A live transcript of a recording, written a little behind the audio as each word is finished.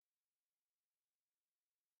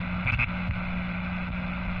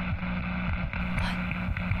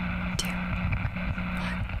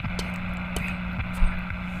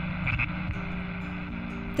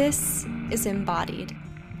This is Embodied.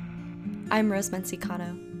 I'm Rose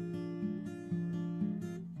Mencicano.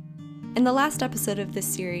 In the last episode of this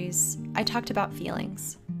series, I talked about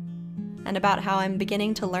feelings, and about how I'm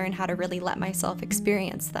beginning to learn how to really let myself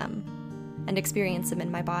experience them, and experience them in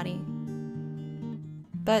my body.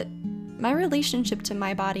 But my relationship to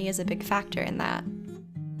my body is a big factor in that.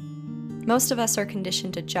 Most of us are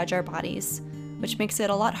conditioned to judge our bodies, which makes it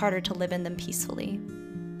a lot harder to live in them peacefully.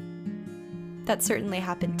 That certainly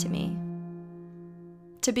happened to me.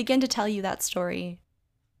 To begin to tell you that story,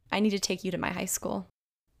 I need to take you to my high school.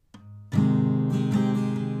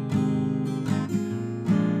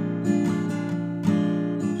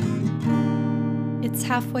 It's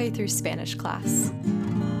halfway through Spanish class.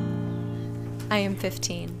 I am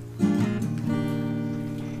 15.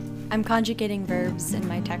 I'm conjugating verbs in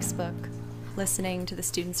my textbook, listening to the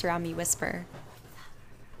students around me whisper.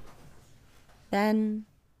 Then,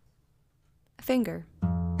 a finger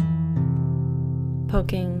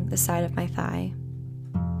poking the side of my thigh,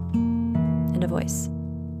 and a voice.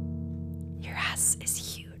 Your ass is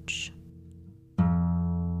huge.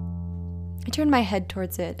 I turn my head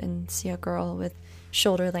towards it and see a girl with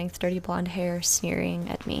shoulder-length dirty blonde hair sneering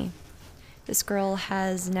at me. This girl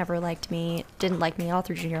has never liked me, didn't like me all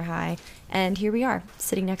through junior high, and here we are,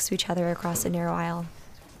 sitting next to each other across a narrow aisle.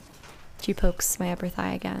 She pokes my upper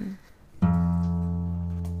thigh again.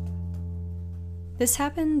 This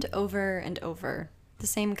happened over and over. The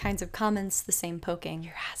same kinds of comments, the same poking.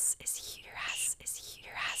 Your ass is huge. Your ass is huge.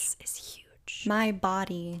 Your ass is huge. My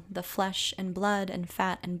body, the flesh and blood and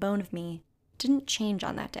fat and bone of me, didn't change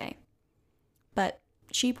on that day. But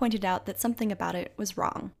she pointed out that something about it was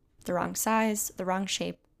wrong. The wrong size, the wrong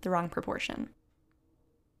shape, the wrong proportion.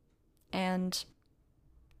 And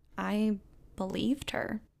I believed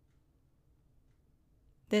her.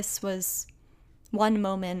 This was one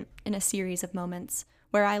moment in a series of moments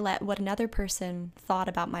where I let what another person thought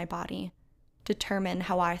about my body determine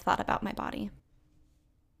how I thought about my body.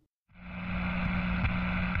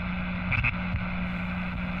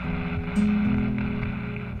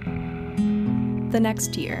 The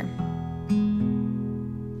next year,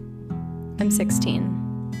 I'm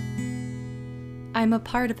 16. I'm a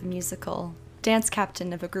part of a musical, dance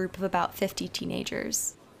captain of a group of about 50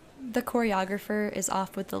 teenagers. The choreographer is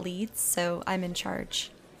off with the leads, so I'm in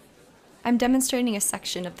charge. I'm demonstrating a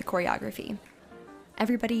section of the choreography.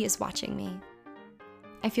 Everybody is watching me.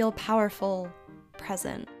 I feel powerful,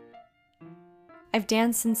 present. I've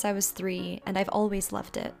danced since I was 3, and I've always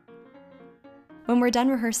loved it. When we're done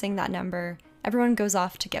rehearsing that number, everyone goes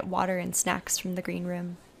off to get water and snacks from the green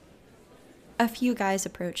room. A few guys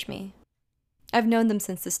approach me. I've known them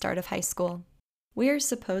since the start of high school. We're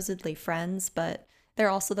supposedly friends, but they're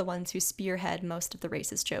also the ones who spearhead most of the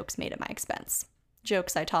racist jokes made at my expense.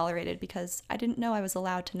 Jokes I tolerated because I didn't know I was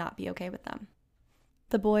allowed to not be okay with them.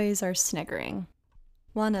 The boys are sniggering.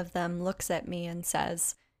 One of them looks at me and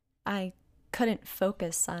says, I couldn't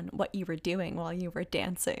focus on what you were doing while you were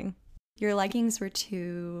dancing. Your leggings were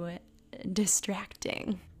too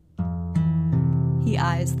distracting. He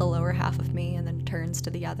eyes the lower half of me and then turns to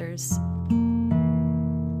the others.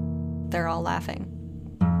 They're all laughing.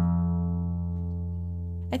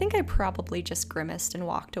 I think I probably just grimaced and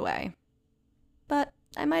walked away. But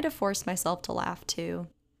I might have forced myself to laugh too.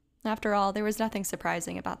 After all, there was nothing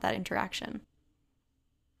surprising about that interaction.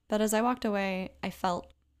 But as I walked away, I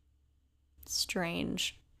felt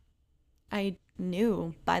strange. I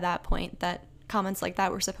knew by that point that comments like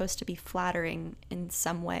that were supposed to be flattering in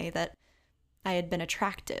some way, that I had been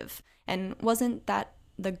attractive, and wasn't that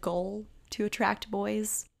the goal, to attract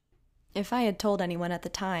boys? If I had told anyone at the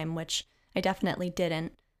time, which I definitely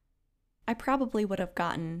didn't, I probably would have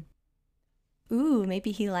gotten, ooh,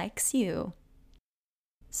 maybe he likes you.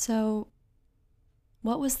 So,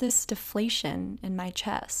 what was this deflation in my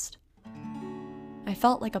chest? I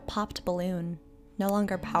felt like a popped balloon, no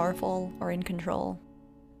longer powerful or in control.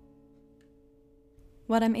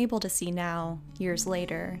 What I'm able to see now, years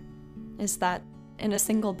later, is that, in a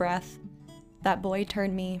single breath, that boy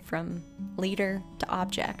turned me from leader to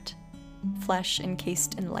object, flesh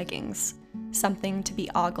encased in leggings, something to be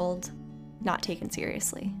ogled, not taken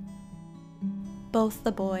seriously. Both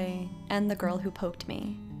the boy and the girl who poked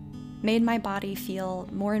me made my body feel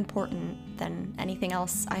more important than anything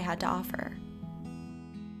else I had to offer.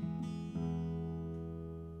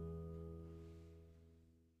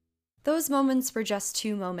 Those moments were just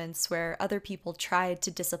 2 moments where other people tried to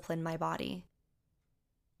discipline my body.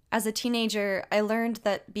 As a teenager, I learned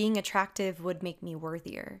that being attractive would make me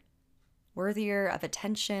worthier. Worthier of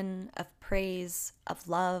attention, of praise, of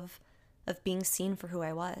love, of being seen for who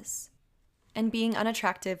I was. And being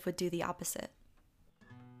unattractive would do the opposite.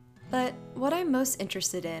 But what I'm most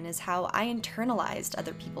interested in is how I internalized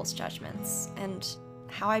other people's judgments and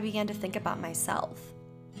how I began to think about myself.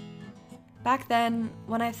 Back then,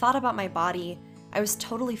 when I thought about my body, I was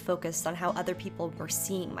totally focused on how other people were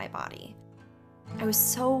seeing my body. I was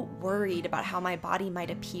so worried about how my body might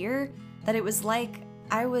appear that it was like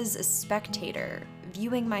I was a spectator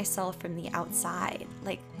viewing myself from the outside,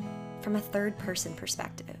 like from a third-person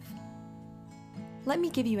perspective. Let me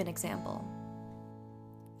give you an example.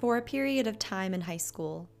 For a period of time in high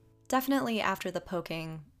school, definitely after the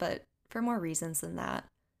poking, but for more reasons than that,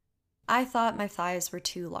 I thought my thighs were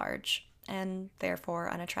too large and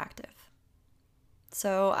therefore unattractive.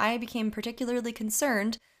 So I became particularly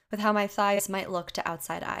concerned with how my thighs might look to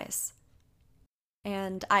outside eyes.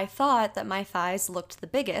 And I thought that my thighs looked the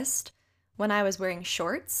biggest when I was wearing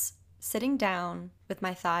shorts, sitting down with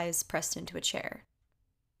my thighs pressed into a chair.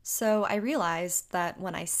 So I realized that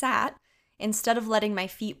when I sat, instead of letting my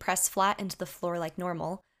feet press flat into the floor like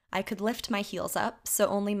normal, I could lift my heels up so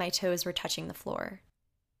only my toes were touching the floor.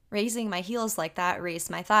 Raising my heels like that raised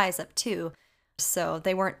my thighs up too, so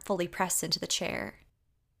they weren't fully pressed into the chair.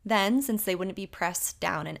 Then, since they wouldn't be pressed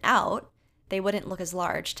down and out, they wouldn't look as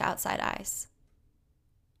large to outside eyes.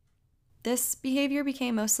 This behavior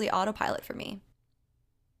became mostly autopilot for me.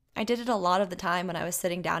 I did it a lot of the time when I was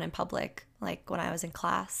sitting down in public, like when I was in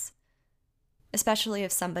class, especially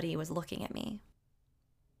if somebody was looking at me.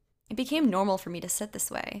 It became normal for me to sit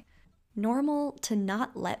this way, normal to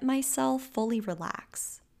not let myself fully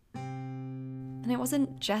relax. And it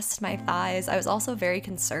wasn't just my thighs, I was also very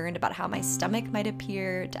concerned about how my stomach might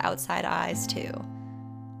appear to outside eyes too.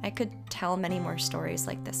 I could tell many more stories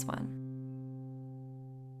like this one.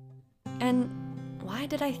 And why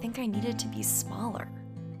did I think I needed to be smaller?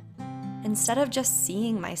 Instead of just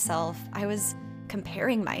seeing myself, I was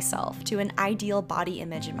comparing myself to an ideal body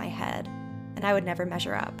image in my head, and I would never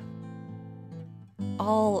measure up.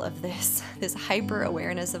 All of this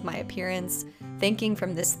hyper-awareness of my appearance, thinking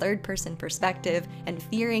from this third-person perspective, and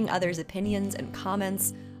fearing others' opinions and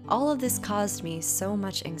comments, all of this caused me so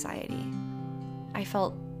much anxiety. I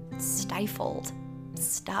felt stifled,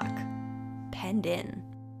 stuck, penned in.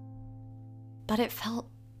 But it felt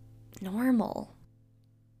normal.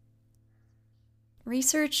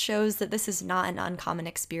 Research shows that this is not an uncommon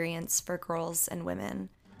experience for girls and women.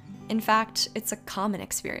 In fact, it's a common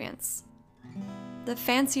experience. The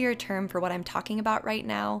fancier term for what I'm talking about right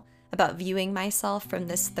now, about viewing myself from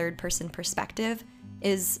this third-person perspective,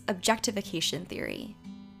 is objectification theory.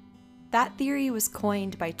 That theory was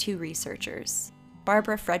coined by two researchers,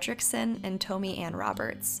 Barbara Fredrickson and Tomi Ann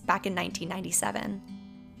Roberts, back in 1997.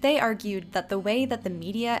 They argued that the way that the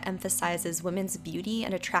media emphasizes women's beauty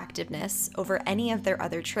and attractiveness over any of their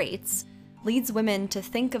other traits leads women to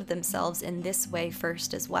think of themselves in this way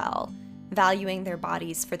first as well, valuing their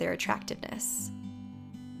bodies for their attractiveness.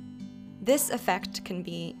 This effect can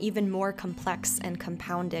be even more complex and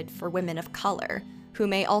compounded for women of color, who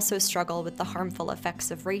may also struggle with the harmful effects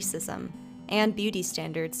of racism and beauty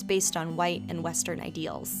standards based on white and Western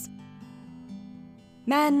ideals.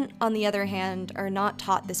 Men, on the other hand, are not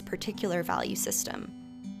taught this particular value system.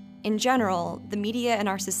 In general, the media in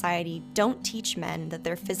our society don't teach men that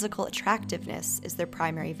their physical attractiveness is their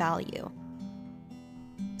primary value.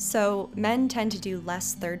 So, men tend to do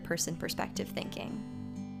less third-person perspective thinking.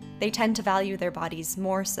 They tend to value their bodies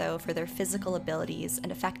more so for their physical abilities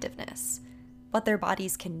and effectiveness, what their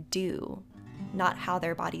bodies can do, not how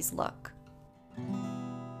their bodies look.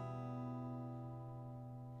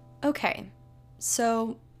 Okay.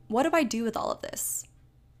 So, what do I do with all of this?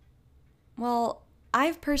 Well,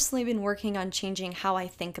 I've personally been working on changing how I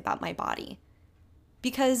think about my body.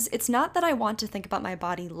 Because it's not that I want to think about my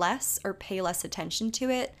body less or pay less attention to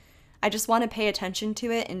it, I just want to pay attention to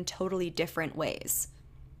it in totally different ways.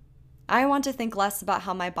 I want to think less about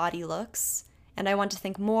how my body looks, and I want to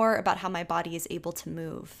think more about how my body is able to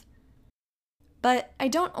move. But I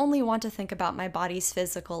don't only want to think about my body's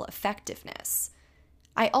physical effectiveness.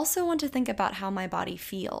 I also want to think about how my body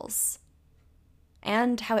feels,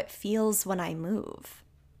 and how it feels when I move,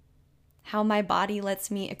 how my body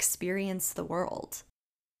lets me experience the world.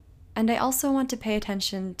 And I also want to pay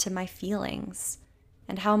attention to my feelings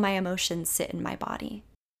and how my emotions sit in my body.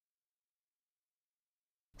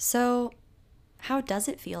 So, how does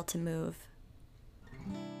it feel to move?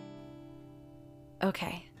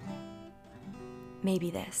 Okay, maybe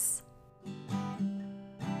this.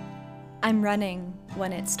 I'm running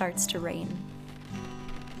when it starts to rain.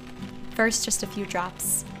 First just a few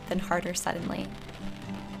drops, then harder suddenly.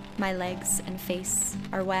 My legs and face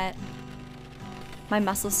are wet. My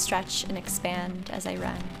muscles stretch and expand as I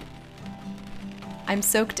run. I'm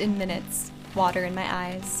soaked in minutes, water in my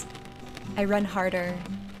eyes, I run harder,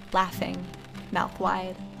 laughing, mouth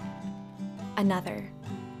wide. Another.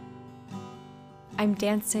 I'm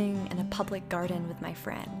dancing in a public garden with my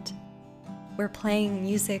friend. We're playing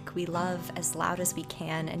music we love as loud as we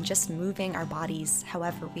can and just moving our bodies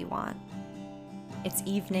however we want. It's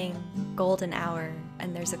evening, golden hour,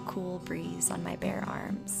 and there's a cool breeze on my bare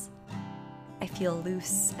arms. I feel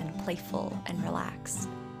loose and playful and relaxed.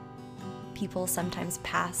 People sometimes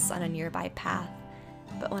pass on a nearby path,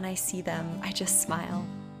 but when I see them, I just smile.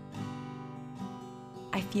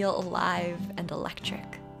 I feel alive and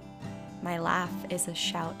electric. My laugh is a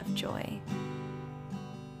shout of joy.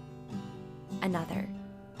 Another.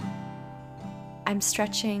 I'm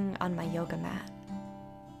stretching on my yoga mat.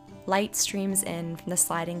 Light streams in from the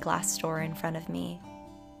sliding glass door in front of me.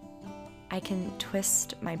 I can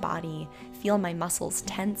twist my body, feel my muscles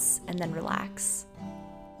tense, and then relax.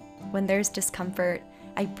 When there's discomfort,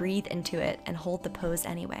 I breathe into it and hold the pose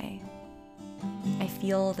anyway. I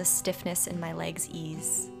feel the stiffness in my legs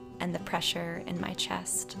ease and the pressure in my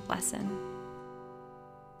chest lessen.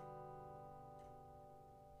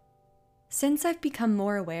 Since I've become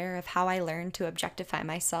more aware of how I learned to objectify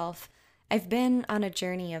myself, I've been on a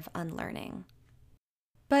journey of unlearning.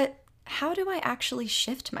 But how do I actually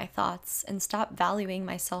shift my thoughts and stop valuing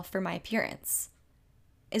myself for my appearance?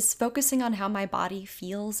 Is focusing on how my body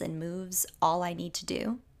feels and moves all I need to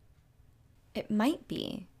do? It might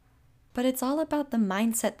be, but it's all about the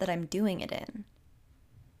mindset that I'm doing it in.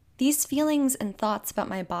 These feelings and thoughts about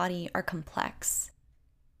my body are complex,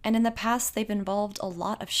 and in the past they've involved a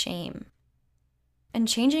lot of shame. And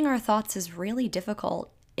changing our thoughts is really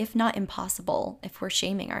difficult, if not impossible, if we're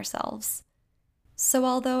shaming ourselves. So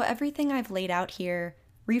although everything I've laid out here,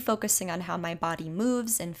 refocusing on how my body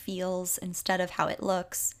moves and feels instead of how it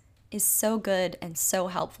looks, is so good and so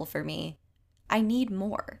helpful for me, I need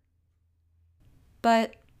more.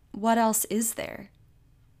 But what else is there?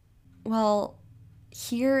 Well,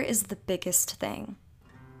 here is the biggest thing.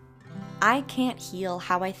 I can't heal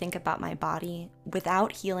how I think about my body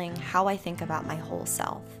without healing how I think about my whole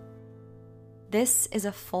self. This is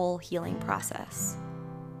a full healing process.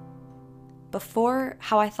 Before,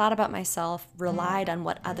 how I thought about myself relied on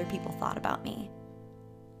what other people thought about me.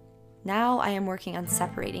 Now I am working on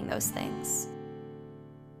separating those things.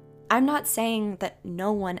 I'm not saying that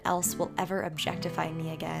no one else will ever objectify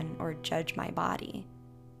me again or judge my body.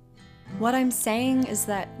 What I'm saying is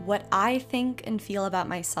that what I think and feel about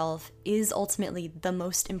myself is ultimately the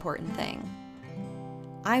most important thing.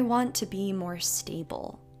 I want to be more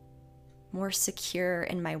stable, more secure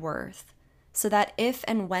in my worth, so that if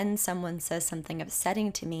and when someone says something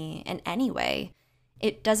upsetting to me in any way,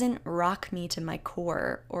 it doesn't rock me to my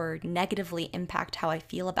core or negatively impact how I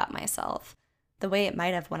feel about myself, the way it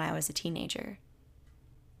might have when I was a teenager.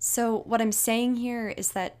 So what I'm saying here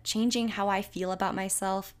is that changing how I feel about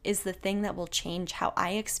myself is the thing that will change how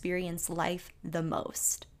I experience life the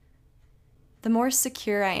most. The more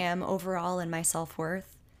secure I am overall in my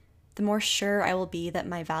self-worth, the more sure I will be that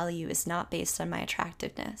my value is not based on my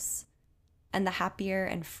attractiveness, and the happier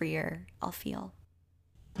and freer I'll feel.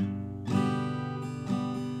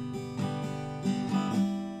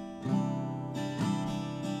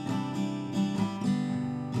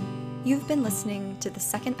 You've been listening to the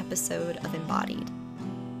second episode of Embodied.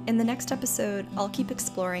 In the next episode, I'll keep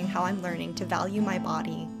exploring how I'm learning to value my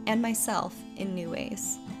body and myself in new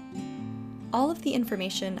ways. All of the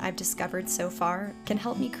information I've discovered so far can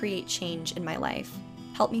help me create change in my life,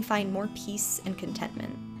 help me find more peace and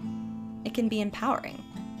contentment. It can be empowering.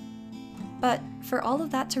 But for all of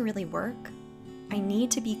that to really work, I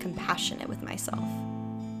need to be compassionate with myself.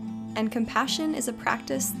 And compassion is a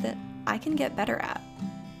practice that I can get better at.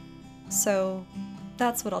 So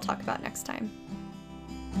that's what I'll talk about next time.